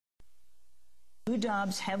Lou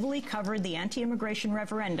Dobbs heavily covered the anti-immigration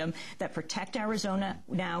referendum that Protect Arizona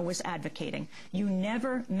Now was advocating. You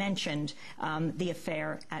never mentioned the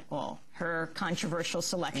affair at all. Her controversial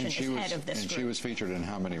selection as head of this group. And she was featured in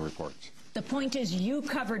how many reports? The point is, you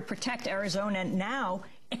covered Protect Arizona Now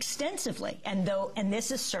extensively, and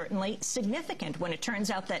this is certainly significant when it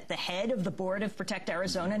turns out that the head of the board of Protect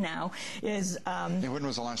Arizona Now is... when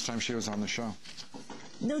was the last time she was on the show?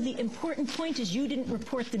 No, the important point is you didn't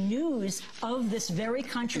report the news of this very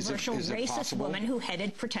controversial racist woman who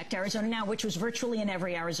headed Protect Arizona Now, which was virtually in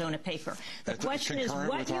every Arizona paper. The question is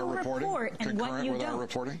what you report and what you don't.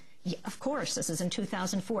 Reporting? Yeah, of course, this is in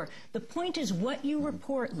 2004. The point is what you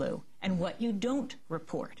report, Lou, and what you don't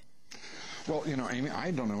report. Well, you know, Amy,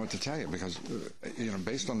 I don't know what to tell you because, you know,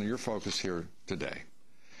 based on your focus here today,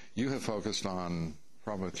 you have focused on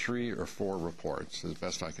probably 3 or 4 reports, as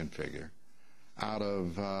best I can figure, out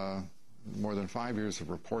of more than 5 years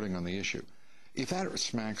of reporting on the issue. If that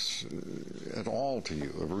smacks at all to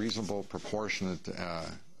you of reasonable, proportionate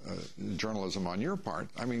journalism on your part,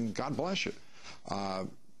 I mean, God bless you.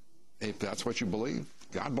 If that's what you believe,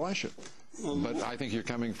 God bless you. But I think you're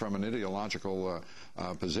coming from an ideological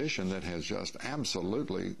position that has just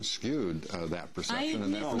absolutely skewed that perception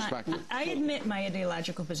and that perspective. I admit my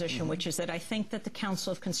ideological position, which is that I think that the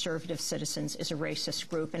Council of Conservative Citizens is a racist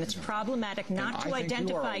group, and it's problematic not to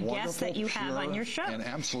identify guests that you have on your show and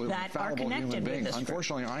absolutely that are connected with this group.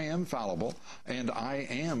 Unfortunately, I am fallible, and I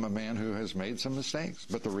am a man who has made some mistakes.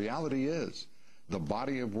 But the reality is, the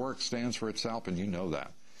body of work stands for itself, and you know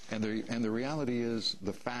that. And the reality is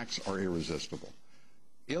the facts are irresistible.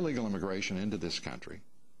 Illegal immigration into this country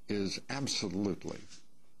is absolutely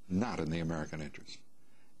not in the American interest.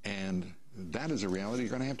 And that is a reality you're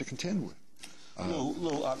going to have to contend with. No,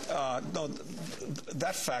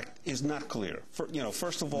 that fact is not clear.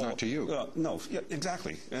 First of all... Not to you. No, yeah,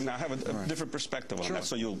 exactly. And I have a different perspective on that,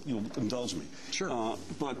 so you'll indulge me. Sure.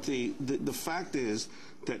 But the fact is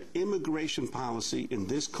that immigration policy in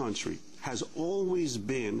this country has always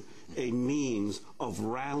been a means of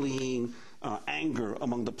rallying anger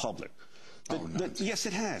among the public. Yes,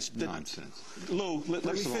 it has. Nonsense. Lou, let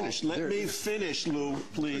me finish. Let me finish, Lou,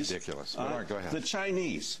 please. Ridiculous. All right, go ahead. The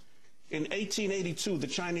Chinese. In 1882, the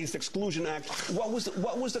Chinese Exclusion Act, what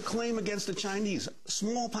was the claim against the Chinese?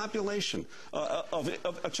 Small population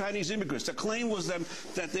of Chinese immigrants. The claim was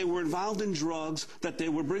that they were involved in drugs, that they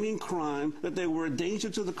were bringing crime, that they were a danger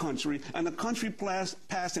to the country, and the country passed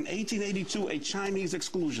in 1882 a Chinese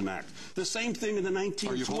Exclusion Act. The same thing in the 1920s.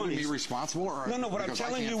 Are you holding me responsible? Or No, what I'm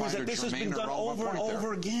telling you is that this has been done over and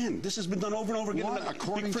over again. This has been done over and over again.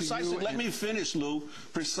 According to you... Let me finish, Lou.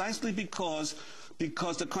 Precisely because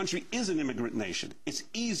the country is an immigrant nation. It's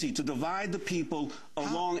easy to divide the people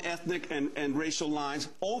along ethnic and racial lines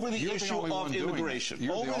over the issue of immigration.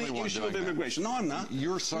 Over the issue of immigration. No, I'm not.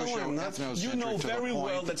 You're socio-ethnocentric. You know very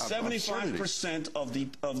well that 75% of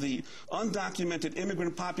the undocumented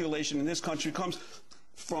immigrant population in this country comes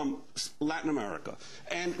from Latin America.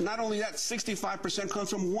 And not only that, 65%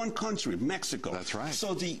 comes from one country, Mexico. That's right.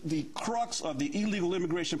 So the crux of the illegal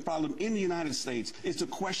immigration problem in the United States is the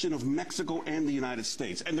question of Mexico and the United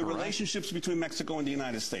States and the relationships between Mexico and the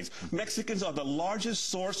United States. Mexicans are the largest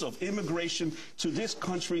source of immigration to this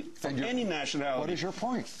country from any nationality. What is your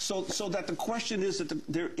point? So that the question is that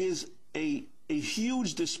there is a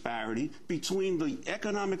huge disparity between the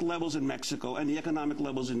economic levels in Mexico and the economic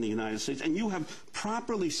levels in the United States. And you have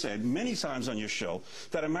properly said many times on your show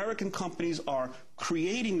that American companies are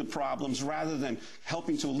creating the problems rather than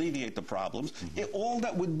helping to alleviate the problems. All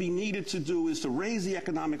that would be needed to do is to raise the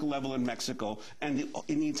economic level in Mexico, and the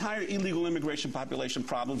entire illegal immigration population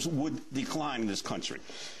problems would decline in this country.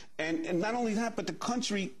 And not only that, but the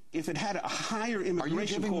country, if it had a higher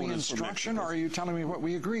immigration quota... Are you giving me instruction, or are you telling me what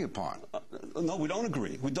we agree upon? No, we don't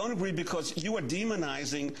agree. We don't agree because you are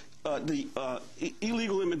demonizing the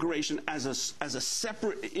illegal immigration as a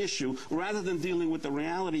separate issue rather than dealing with the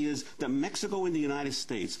reality is that Mexico and the United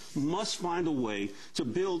States must find a way to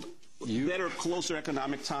build better, closer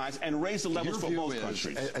economic ties and raise the levels for both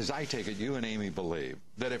countries. As I take it, you and Amy believe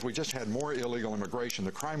that if we just had more illegal immigration,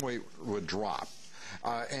 the crime rate would drop.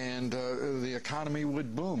 And the economy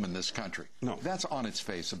would boom in this country. No. That's on its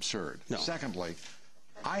face absurd. No. Secondly,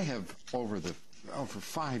 I have, over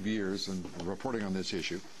 5 years in reporting on this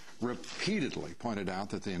issue, repeatedly pointed out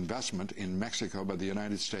that the investment in Mexico by the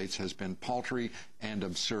United States has been paltry and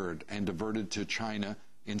absurd and diverted to China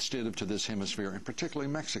instead of to this hemisphere, and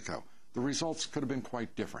particularly Mexico. The results could have been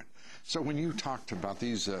quite different. So when you talked about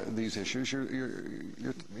these issues,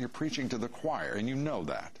 you're preaching to the choir, and you know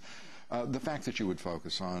that. The fact that you would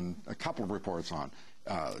focus on a couple of reports on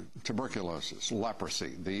tuberculosis,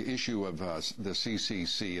 leprosy, the issue of the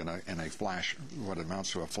CCC in a flash, what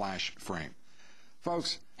amounts to a flash frame.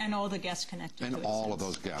 Folks. And all the guests connected and to it. All of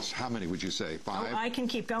those guests. How many would you say? 5? Oh, I can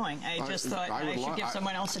keep going. I just thought I should give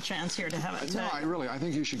someone else a chance here to have it. No, I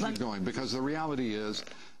think you should keep going, because the reality is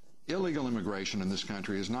illegal immigration in this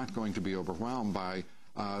country is not going to be overwhelmed by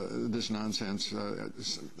this nonsense.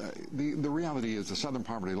 The reality is the Southern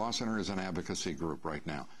Poverty Law Center is an advocacy group right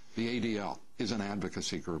now. The ADL is an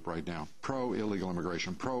advocacy group right now, pro-illegal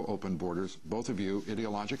immigration, pro-open borders, both of you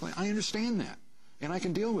ideologically. I understand that, and I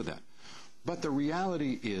can deal with that. But the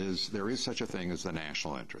reality is there is such a thing as the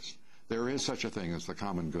national interest. There is such a thing as the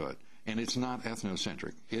common good. And it's not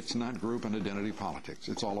ethnocentric. It's not group and identity politics.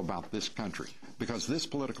 It's all about this country, because this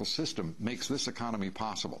political system makes this economy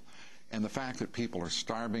possible. And the fact that people are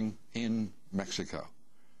starving in Mexico,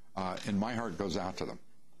 and my heart goes out to them.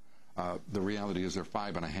 The reality is there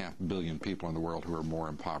are 5.5 billion people in the world who are more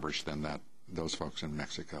impoverished than those folks in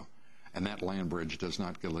Mexico. And that land bridge does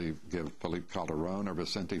not give Felipe Calderon or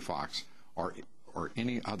Vicente Fox or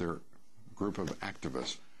any other group of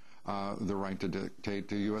activists the right to dictate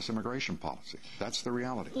the U.S. immigration policy. That's the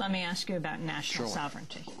reality. Let me ask you about national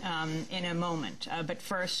sovereignty in a moment. But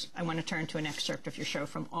first, I want to turn to an excerpt of your show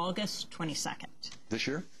from August 22nd. This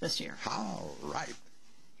year? This year. All right.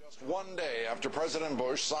 Just one day after President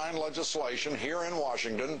Bush signed legislation here in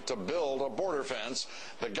Washington to build a border fence,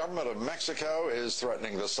 the government of Mexico is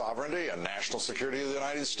threatening the sovereignty and national security of the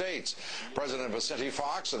United States. President Vicente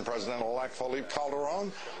Fox and President-elect Felipe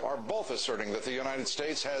Calderon are both asserting that the United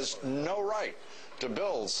States has no right to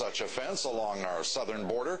build such a fence along our southern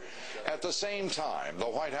border. At the same time, the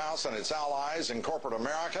White House and its allies in corporate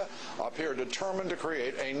America appear determined to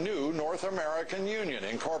create a new North American Union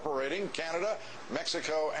incorporating Canada,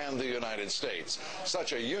 Mexico, and the United States.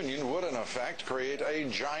 Such a union would, in effect, create a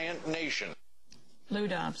giant nation. Lou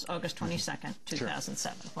Dobbs, August 22nd,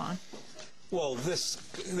 2007. Juan? Well, this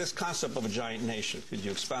concept of a giant nation, could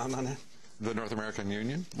you expound on that? The North American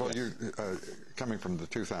Union? Well, yes. You're coming from the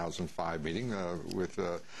 2005 meeting with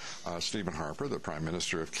Stephen Harper, the Prime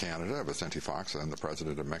Minister of Canada, Vicente Fox, and the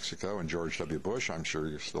President of Mexico, and George W. Bush. I'm sure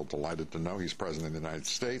you're still delighted to know he's President of the United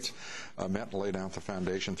States. Met and laid out the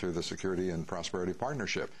foundation through the Security and Prosperity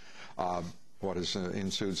Partnership. What has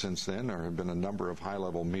ensued since then have been a number of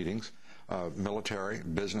high-level meetings, military,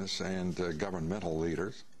 business, and governmental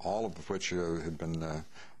leaders, all of which have been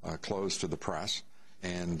closed to the press,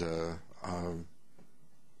 and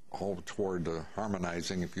all toward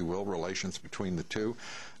harmonizing, if you will, relations between the two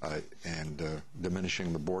and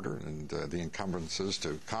diminishing the border and the encumbrances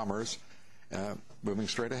to commerce, moving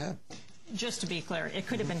straight ahead. Just to be clear, it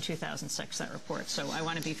could have been 2006, that report, so I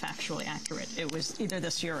want to be factually accurate. It was either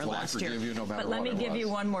this year or last year. You no matter but let me give you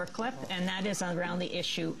one more clip, Okay. and that is around the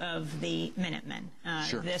issue of the Minutemen.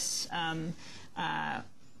 Sure. This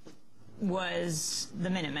was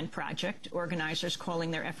the Minutemen Project, organizers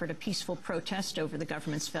calling their effort a peaceful protest over the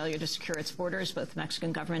government's failure to secure its borders. Both the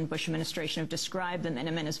Mexican government and Bush administration have described the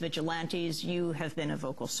Minutemen as vigilantes. You have been a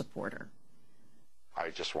vocal supporter.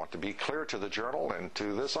 I just want to be clear to the Journal and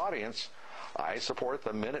to this audience. I support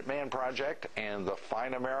the Minuteman Project and the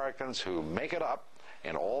fine Americans who make it up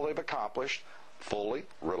and all they've accomplished fully,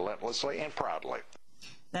 relentlessly, and proudly.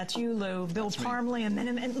 That's you, Lou. Bill Parmley, a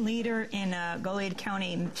Minuteman leader in Goliad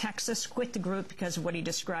County, Texas, quit the group because of what he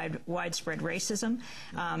described widespread racism.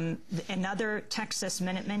 Another Texas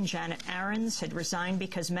Minuteman, Janet Aarons, had resigned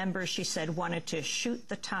because members, she said, wanted to shoot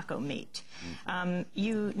the taco meat.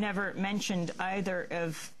 You never mentioned either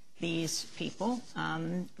of these people.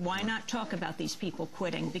 Why not talk about these people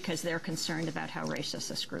quitting because they're concerned about how racist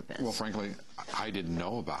this group is? Well, frankly, I didn't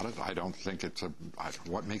know about it. I don't think it's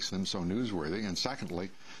what makes them so newsworthy. And secondly,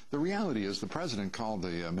 the reality is the president called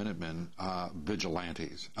the Minutemen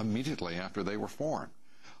vigilantes immediately after they were formed.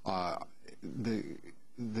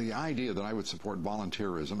 The idea that I would support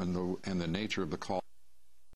volunteerism and the nature of the call